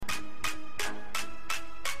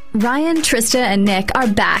Ryan, Trista, and Nick are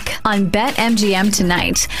back on BetMGM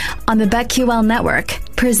tonight on the BetQL network,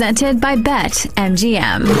 presented by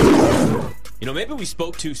BetMGM. Maybe we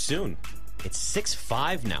spoke too soon. It's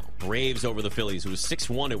 6-5 now. Braves over the Phillies. It was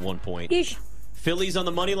 6-1 at one point. Yeesh. Phillies on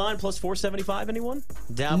the money line plus 475. Anyone?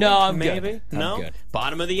 Dabble? No, I'm maybe. good. No. I'm good.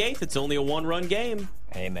 Bottom of the eighth. It's only a one-run game.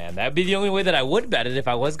 Hey man, that'd be the only way that I would bet it. If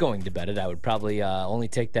I was going to bet it, I would probably only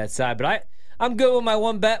take that side. But I'm good with my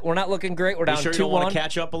one bet. We're not looking great. We're down 2-1. You sure you don't want to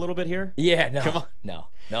catch up a little bit here? Yeah, no. Come on.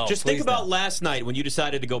 No. Just think about last night when you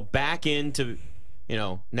decided to go back into,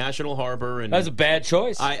 National Harbor. And that was a bad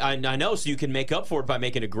choice. I know, so you can make up for it by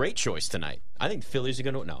making a great choice tonight. I think the Phillies are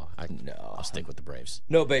going to... No, I'll stick with the Braves.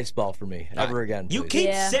 No baseball for me ever again. You please.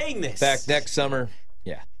 keep saying this. Back next summer,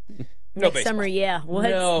 yeah. Next summer, yeah. What?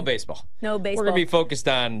 No baseball. No baseball. We're going to be focused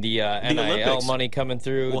on the NIL Olympics. money coming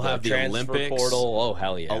through. We'll have the transfer Olympics. portal. Oh,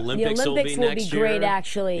 hell yeah. Olympics the Olympics will be next great, year.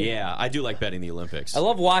 actually. Yeah, I do like betting the Olympics. I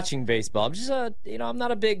love watching baseball. I'm just I'm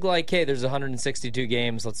not a big hey, there's 162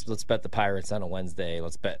 games. Let's bet the Pirates on a Wednesday.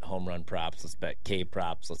 Let's bet home run props. Let's bet K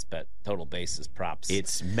props. Let's bet total bases props.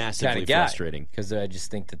 It's massively frustrating because I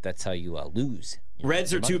just think that's how you lose.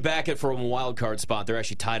 Reds are 2 back at for a wild card spot. They're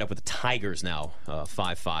actually tied up with the Tigers now,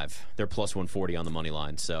 5-5. They're plus 140 on the money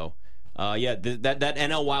line. So, that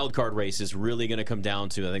NL wild card race is really going to come down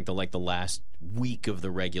to, I think, the last week of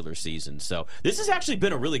the regular season. So this has actually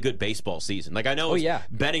been a really good baseball season. I know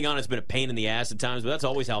betting on it's been a pain in the ass at times, but that's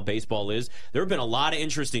always how baseball is. There have been a lot of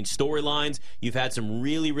interesting storylines. You've had some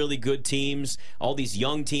really, really good teams, all these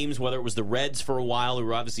young teams, whether it was the Reds for a while, who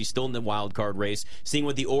were obviously still in the wild card race, seeing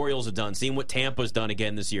what the Orioles have done, seeing what Tampa's done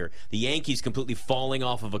again this year. The Yankees completely falling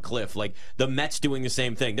off of a cliff. The Mets doing the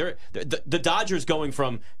same thing. The Dodgers going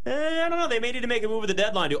from, I don't know, they may need to make a move at the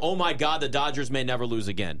deadline to, oh my God, the Dodgers may never lose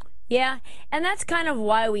again. Yeah, and that's kind of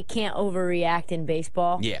why we can't overreact in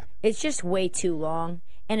baseball. Yeah. It's just way too long.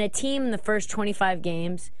 And a team in the first 25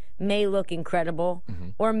 games may look incredible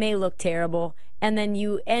or may look terrible, and then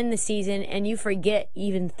you end the season and you forget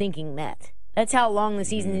even thinking that. That's how long the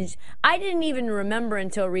season is. I didn't even remember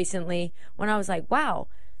until recently when I was like, wow,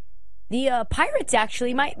 the Pirates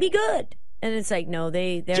actually might be good. And it's like, no,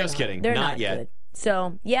 they're just not. kidding. They're not not yet. Good.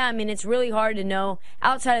 So, yeah, I mean, it's really hard to know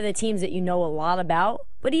outside of the teams that you know a lot about,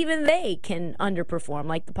 but even they can underperform,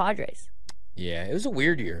 like the Padres. Yeah, it was a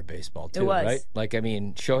weird year of baseball, too, it was. right?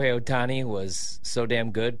 Shohei Ohtani was so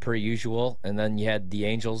damn good, per usual, and then you had the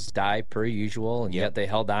Angels die, per usual, and yet they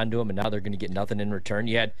held on to him, and now they're going to get nothing in return.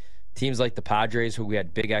 You had teams like the Padres, who we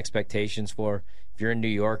had big expectations for. If you're in New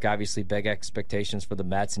York, obviously big expectations for the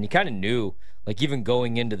Mets, and you kind of knew, even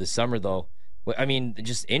going into the summer, though,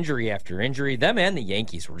 just injury after injury. Them and the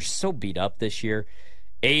Yankees were just so beat up this year.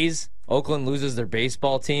 A's, Oakland loses their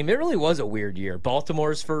baseball team. It really was a weird year.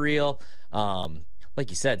 Baltimore's for real. Like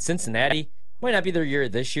you said, Cincinnati might not be their year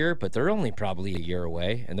this year, but they're only probably a year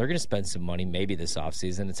away, and they're going to spend some money maybe this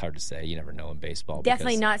offseason. It's hard to say. You never know in baseball.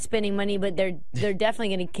 Definitely not spending money, but they're definitely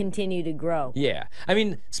going to continue to grow. Yeah.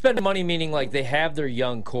 Spend money meaning they have their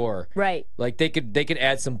young core. Right. They could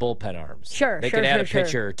add some bullpen arms. Sure, They could add a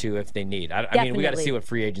pitcher or two if they need. We got to see what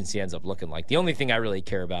free agency ends up looking like. The only thing I really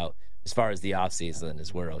care about as far as the offseason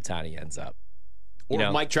is where Ohtani ends up.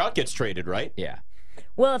 Or Mike Trout gets traded, right? Yeah.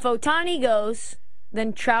 Well, if Ohtani goes,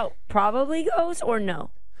 then Trout probably goes, or no?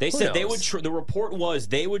 They said they would. The report was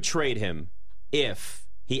they would trade him if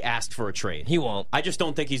he asked for a trade. He won't. I just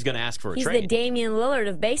don't think he's going to ask for a trade. He's the Damian Lillard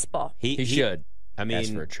of baseball. He should.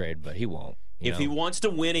 Ask for a trade, but he won't. If he wants to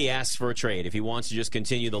win, he asks for a trade. If he wants to just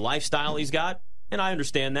continue the lifestyle he's got, and I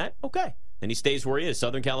understand that, okay. Then he stays where he is.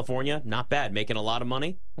 Southern California, not bad. Making a lot of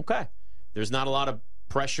money, okay. There's not a lot of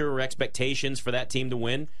pressure or expectations for that team to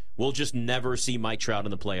win. We'll just never see Mike Trout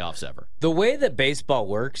in the playoffs ever. The way that baseball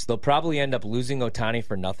works, they'll probably end up losing Ohtani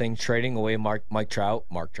for nothing, trading away Mike Trout,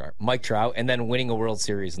 and then winning a World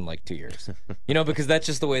Series in 2 years. Because that's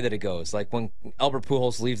just the way that it goes. When Albert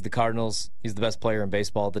Pujols leaves the Cardinals, he's the best player in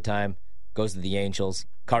baseball at the time, goes to the Angels.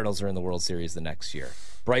 Cardinals are in the World Series the next year.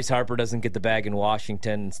 Bryce Harper doesn't get the bag in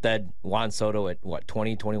Washington. Instead, Juan Soto at,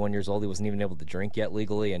 20, 21 years old, he wasn't even able to drink yet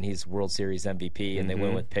legally, and he's World Series MVP, and they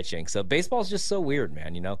win with pitching. So baseball's just so weird,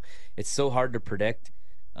 man, It's so hard to predict,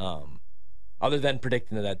 other than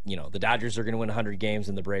predicting that, the Dodgers are going to win 100 games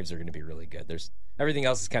and the Braves are going to be really good. Everything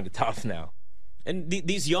else is kind of tough now. And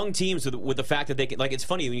these young teams, with the fact that they can, it's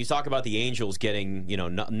funny when you talk about the Angels getting,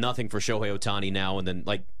 nothing for Shohei Ohtani now, and then,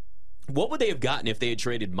 what would they have gotten if they had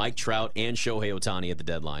traded Mike Trout and Shohei Ohtani at the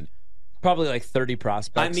deadline? Probably 30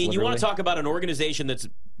 prospects. You want to talk about an organization that's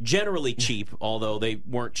generally cheap, although they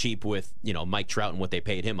weren't cheap with, Mike Trout and what they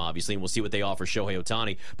paid him, obviously, and we'll see what they offer Shohei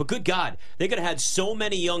Ohtani. But good God, they could have had so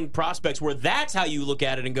many young prospects where that's how you look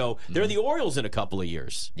at it and go, they're the Orioles in a couple of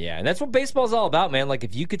years. Yeah, and that's what baseball's all about, man. Like,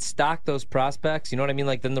 if you could stock those prospects, you know what I mean?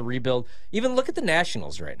 Like, then the rebuild. Even look at the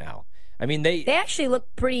Nationals right now. I mean, they actually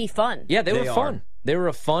look pretty fun. Yeah, they were fun. They were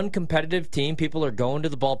a fun, competitive team. People are going to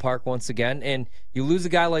the ballpark once again, and you lose a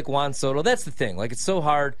guy like Juan Soto. That's the thing. Like, it's so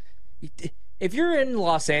hard. If you're in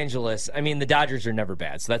Los Angeles, I mean, the Dodgers are never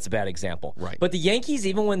bad, so that's a bad example. Right. But the Yankees,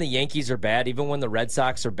 even when the Yankees are bad, even when the Red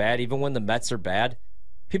Sox are bad, even when the Mets are bad,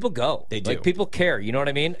 people go. They do. Like, people care, you know what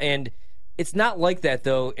I mean? And it's not like that,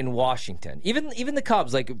 though, in Washington. Even the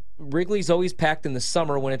Cubs, like, Wrigley's always packed in the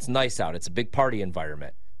summer when it's nice out. It's a big party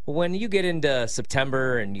environment. But when you get into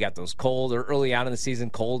September and you got those cold, or early on in the season,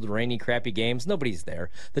 cold, rainy, crappy games, nobody's there.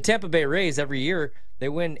 The Tampa Bay Rays, every year, they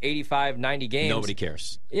win 85, 90 games. Nobody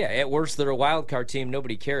cares. Yeah, at worst, they're a wild card team.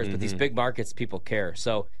 Nobody cares. But these big markets, people care.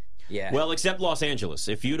 So, yeah. Well, except Los Angeles.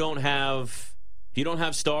 If you don't have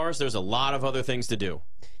stars, there's a lot of other things to do.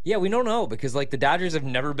 Yeah, we don't know because, like, the Dodgers have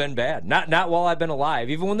never been bad. Not while I've been alive.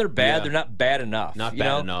 Even when they're bad, they're not bad enough. Not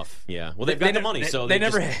bad enough. Yeah. Well, they've got the money, so they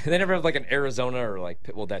never have like an Arizona or like,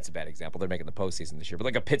 well, that's a bad example. They're making the postseason this year, but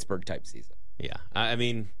like a Pittsburgh type season. Yeah. I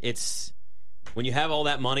mean, it's when you have all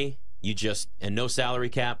that money, and no salary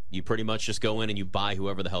cap, you pretty much just go in and you buy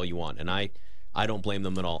whoever the hell you want. And I don't blame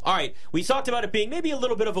them at all. All right, we talked about it being maybe a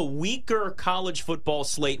little bit of a weaker college football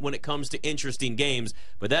slate when it comes to interesting games,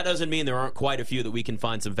 but that doesn't mean there aren't quite a few that we can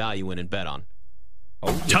find some value in and bet on.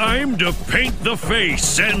 Time to paint the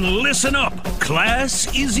face and listen up.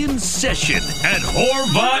 Class is in session at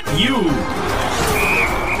HORVAT U.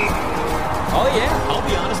 Oh, yeah. I'll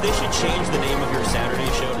be honest, they should change the name of your Saturday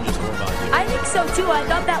show to just HORVAT U. I think so, too. I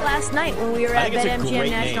thought that last night when we were at BetMGM name.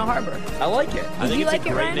 National Harbor. I like it. Did you like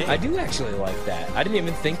it, Ryan? Name. I do actually like that. I didn't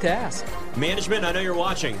even think to ask. Management, I know you're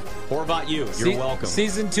watching. HORVAT U, you're welcome.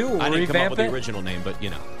 Season 2, we'll I didn't come up revamp with it. the original name, but,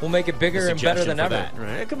 We'll make it bigger and better than ever.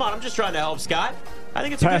 Right. Come on, I'm just trying to help Scott. I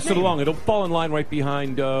think it's a Pass good it name. along. It'll fall in line right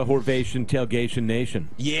behind Horvation Tailgation Nation.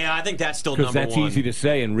 Yeah, I think that's still number one. Because that's easy to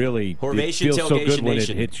say, and really, it Horvation feels so Tailgation good when it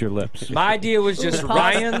Nation. hits your lips. My idea was just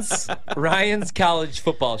Ryan's college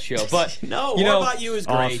football show, but no, you know, HORVAT U is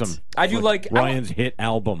great. Awesome. I do like Ryan's hit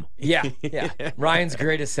album. Yeah. Ryan's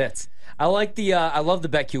greatest hits. I like I love the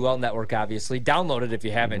BetQL network, obviously. Download it if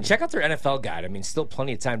you haven't. Check out their NFL guide. I mean, still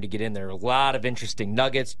plenty of time to get in there. A lot of interesting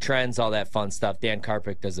nuggets, trends, all that fun stuff. Dan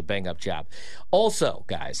Karpick does a bang-up job. Also,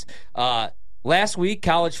 guys, last week,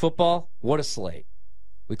 college football, what a slate.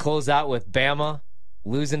 We close out with Bama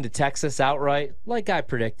losing to Texas outright, like I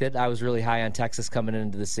predicted. I was really high on Texas coming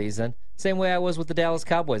into the season. Same way I was with the Dallas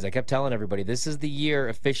Cowboys. I kept telling everybody, this is the year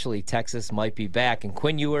officially Texas might be back. And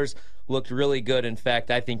Quinn Ewers looked really good. In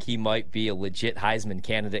fact, I think he might be a legit Heisman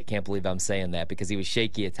candidate. Can't believe I'm saying that because he was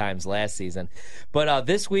shaky at times last season. But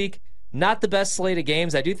this week, not the best slate of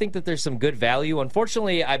games. I do think that there's some good value.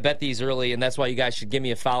 Unfortunately, I bet these early, and that's why you guys should give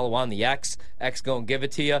me a follow on the X. X go and give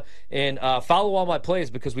it to you. And follow all my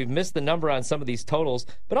plays because we've missed the number on some of these totals.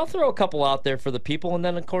 But I'll throw a couple out there for the people, and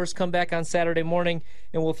then, of course, come back on Saturday morning,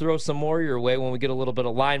 and we'll throw some more your way when we get a little bit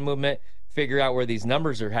of line movement, figure out where these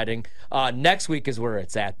numbers are heading. Next week is where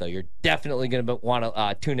it's at, though. You're definitely going to want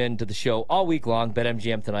to tune in to the show all week long.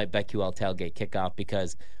 BetMGM tonight, BetQL tailgate kickoff,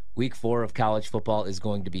 because Week 4 of college football is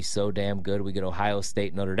going to be so damn good. We get Ohio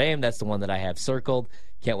State, Notre Dame. That's the one that I have circled.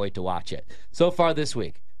 Can't wait to watch it. So far this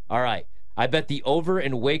week, all right, I bet the over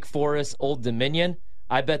in Wake Forest, Old Dominion.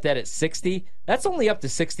 I bet that at 60. That's only up to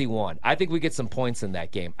 61. I think we get some points in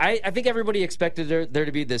that game. I think everybody expected there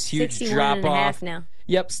to be this huge drop-off. now.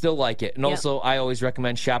 Yep, still like it. And also, I always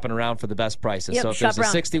recommend shopping around for the best prices. So if there's a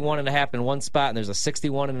 61.5 in one spot and there's a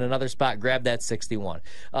 61 in another spot, grab that 61.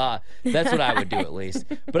 That's what I would do at least.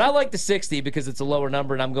 But I like the 60 because it's a lower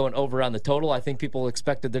number and I'm going over on the total. I think people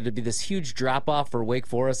expected there to be this huge drop-off for Wake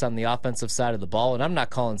Forest on the offensive side of the ball. And I'm not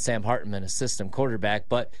calling Sam Hartman a system quarterback,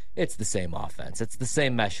 but it's the same offense. It's the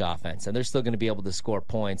same mesh offense. And they're still going to be able to score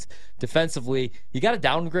points. Defensively, you got to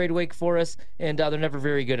downgrade Wake Forest, and they're never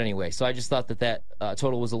very good anyway. So I just thought that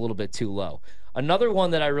total was a little bit too low. Another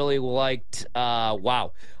one that I really liked, I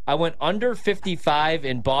went under 55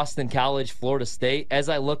 in Boston College, Florida State. As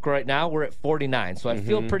I look right now, we're at 49, so I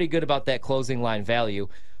feel pretty good about that closing line value.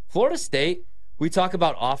 Florida State, we talk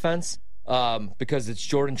about offense because it's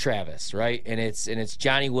Jordan Travis, right? And it's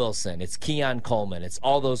Johnny Wilson, it's Keon Coleman, it's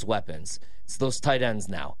all those weapons. It's those tight ends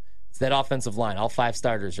now. It's that offensive line. All 5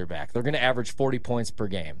 starters are back. They're going to average 40 points per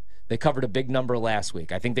game. They covered a big number last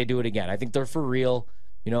week. I think they do it again. I think they're for real.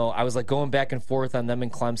 You know, I was like going back and forth on them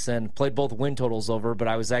and Clemson. Played both win totals over, but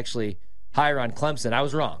I was actually higher on Clemson. I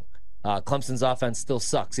was wrong. Clemson's offense still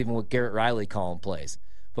sucks, even with Garrett Riley calling plays.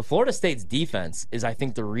 But Florida State's defense is, I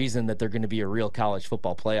think, the reason that they're going to be a real college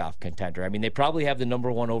football playoff contender. I mean, they probably have the number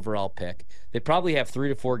 1 overall pick. They probably have 3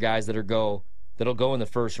 to 4 guys that'll go in the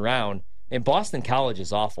first round. And Boston College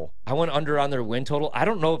is awful. I went under on their win total. I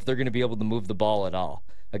don't know if they're going to be able to move the ball at all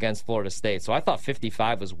against Florida State. So I thought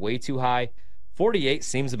 55 was way too high. 48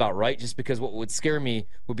 seems about right, just because what would scare me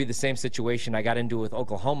would be the same situation I got into with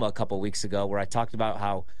Oklahoma a couple weeks ago, where I talked about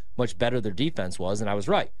how much better their defense was, and I was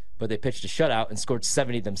right. But they pitched a shutout and scored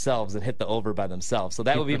 70 themselves and hit the over by themselves. So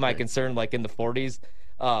that would be my concern, like in the 40s,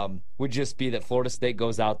 would just be that Florida State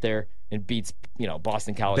goes out there and beats,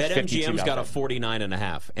 Boston College. BetMGM's got a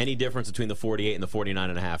 49.5. Any difference between the 48 and the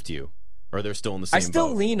 49.5 to you? Or they're still in the same I still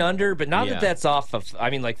boat? Lean under, but now that that's off of,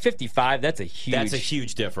 55, that's a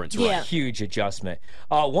huge difference, right? Yeah. Huge adjustment.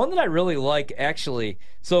 One that I really like, actually,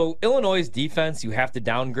 so Illinois' defense, you have to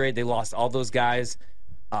downgrade. They lost all those guys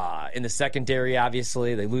in the secondary,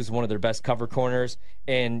 obviously. They lose one of their best cover corners,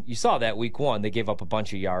 and you saw that week 1. They gave up a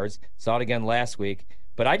bunch of yards. Saw it again last week.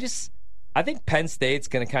 But I think Penn State's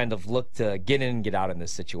going to kind of look to get in and get out in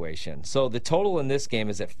this situation. So the total in this game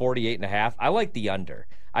is at 48.5. I like the under.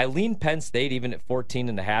 I lean Penn State even at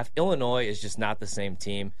 14.5. Illinois is just not the same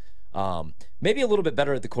team. Maybe a little bit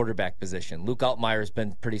better at the quarterback position. Luke Altmaier has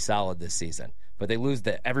been pretty solid this season, but they lose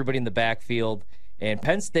everybody in the backfield. And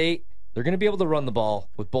Penn State, they're going to be able to run the ball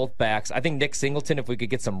with both backs. I think Nick Singleton, if we could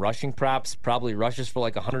get some rushing props, probably rushes for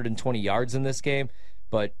like 120 yards in this game.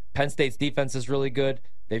 But Penn State's defense is really good.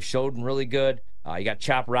 They've showed really good. You got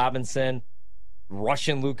Chop Robinson,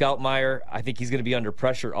 rushing Luke Altmaier. I think he's going to be under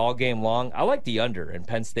pressure all game long. I like the under in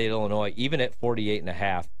Penn State, Illinois, even at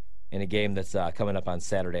 48.5 in a game that's coming up on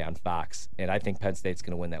Saturday on Fox. And I think Penn State's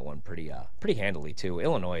going to win that one pretty handily, too.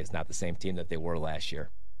 Illinois is not the same team that they were last year.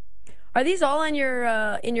 Are these all on your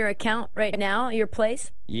in your account right now, your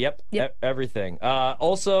place? Yep. Everything.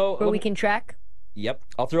 Also, where we can track? Yep.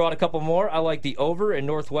 I'll throw out a couple more. I like the over in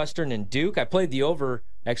Northwestern and Duke. I played the over.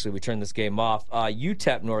 Actually, we turned this game off.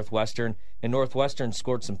 UTEP Northwestern, and Northwestern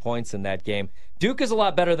scored some points in that game. Duke is a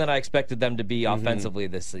lot better than I expected them to be offensively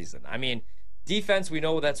this season. I mean, defense, we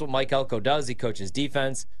know that's what Mike Elko does. He coaches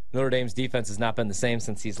defense. Notre Dame's defense has not been the same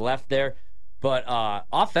since he's left there. But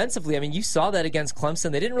offensively, I mean, you saw that against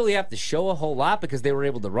Clemson. They didn't really have to show a whole lot because they were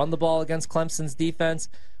able to run the ball against Clemson's defense.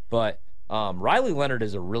 But Riley Leonard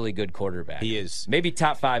is a really good quarterback. He is. Maybe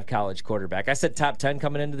top 5 college quarterback. I said top 10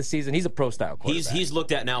 coming into the season. He's a pro-style quarterback. He's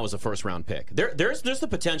looked at now as a first-round pick. There's the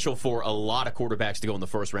potential for a lot of quarterbacks to go in the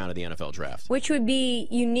first round of the NFL draft. Which would be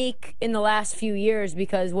unique in the last few years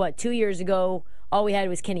because, 2 years ago, all we had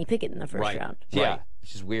was Kenny Pickett in the first round. Yeah, right.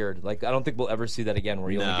 Which is weird. Like, I don't think we'll ever see that again where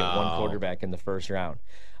you only get one quarterback in the first round.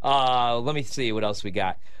 Let me see what else we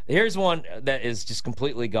got. Here's one that is just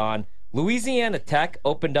completely gone. Louisiana Tech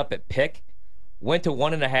opened up at pick, went to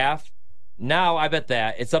 1.5. Now I bet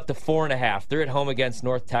that it's up to 4.5. They're at home against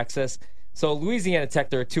North Texas. So Louisiana Tech,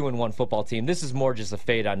 they're a 2-1 football team. This is more just a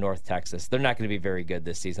fade on North Texas. They're not going to be very good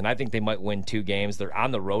this season. I think they might win 2 games. They're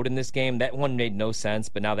on the road in this game. That one made no sense,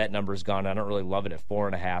 but now that number's gone. I don't really love it at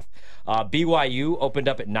 4.5. BYU opened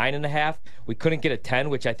up at 9.5. We couldn't get a 10,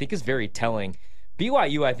 which I think is very telling.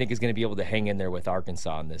 BYU, I think, is going to be able to hang in there with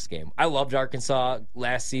Arkansas in this game. I loved Arkansas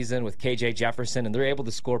last season with KJ Jefferson, and they're able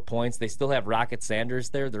to score points. They still have Rocket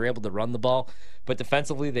Sanders there. They're able to run the ball. But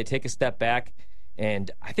defensively, they take a step back,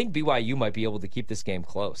 and I think BYU might be able to keep this game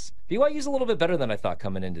close. BYU's a little bit better than I thought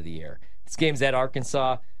coming into the year. This game's at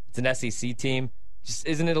Arkansas. It's an SEC team. Just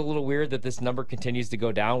isn't it a little weird that this number continues to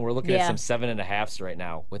go down? We're looking at some 7.5s right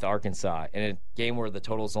now with Arkansas in a game where the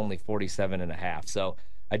total is only 47.5. So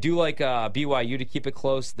I do like BYU to keep it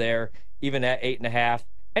close there, even at 8.5.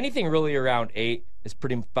 Anything really around 8 is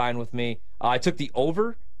pretty fine with me. I took the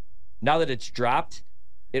over. Now that it's dropped,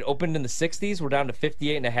 it opened in the 60s. We're down to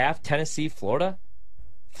 58.5. Tennessee, Florida.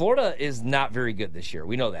 Florida is not very good this year.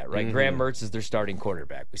 We know that, right? Graham Mertz is their starting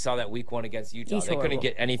quarterback. We saw that week 1 against Utah. They couldn't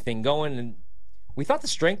get anything going, and we thought the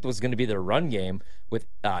strength was going to be their run game with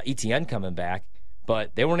ETN coming back,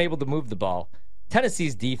 but they weren't able to move the ball.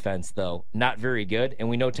 Tennessee's defense, though, not very good, and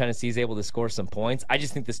we know Tennessee's able to score some points. I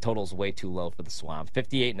just think this total is way too low for the Swamp.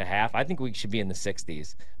 58.5. I think we should be in the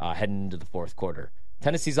 60s heading into the fourth quarter.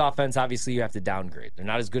 Tennessee's offense, obviously, you have to downgrade. They're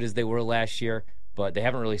not as good as they were last year, but they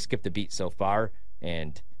haven't really skipped a beat so far.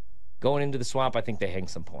 And going into the Swamp, I think they hang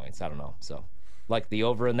some points. I don't know. So, like the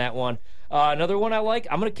over in that one. Another one I like,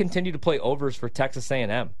 I'm going to continue to play overs for Texas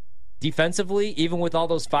A&M. Defensively, even with all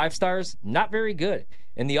those 5 stars, not very good.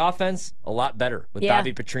 And the offense, a lot better with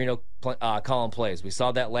Bobby Petrino calling plays. We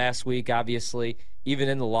saw that last week, obviously. Even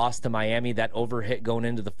in the loss to Miami, that over hit going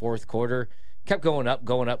into the fourth quarter. Kept going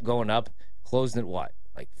up. Closed at what?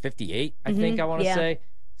 like 58, I think I want to say.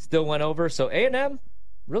 Still went over. So A&M,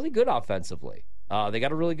 really good offensively. They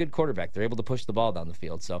got a really good quarterback. They're able to push the ball down the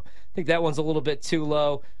field. So I think that one's a little bit too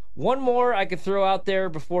low. One more I could throw out there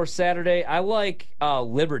before Saturday. I like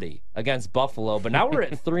Liberty against Buffalo, but now we're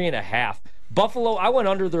at 3.5. Buffalo, I went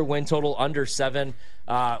under their win total, under 7.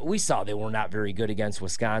 We saw they were not very good against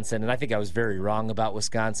Wisconsin, and I think I was very wrong about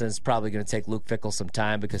Wisconsin. It's probably going to take Luke Fickell some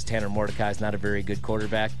time because Tanner Mordecai is not a very good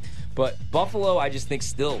quarterback. But Buffalo, I just think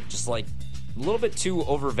still just like a little bit too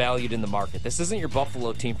overvalued in the market. This isn't your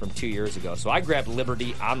Buffalo team from 2 years ago. So I grabbed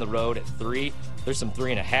Liberty on the road at 3. There's some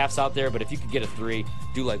 3.5s out there, but if you could get a 3,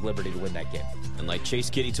 do like Liberty to win that game. And like Chase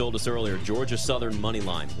Kitty told us earlier, Georgia Southern money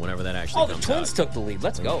line, whenever that actually comes out. Oh, the Twins took the lead.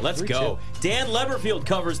 Let's go. Let's go. Dan Leverfield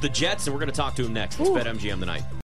covers the Jets, and we're going to talk to him next. It's BetMGM tonight.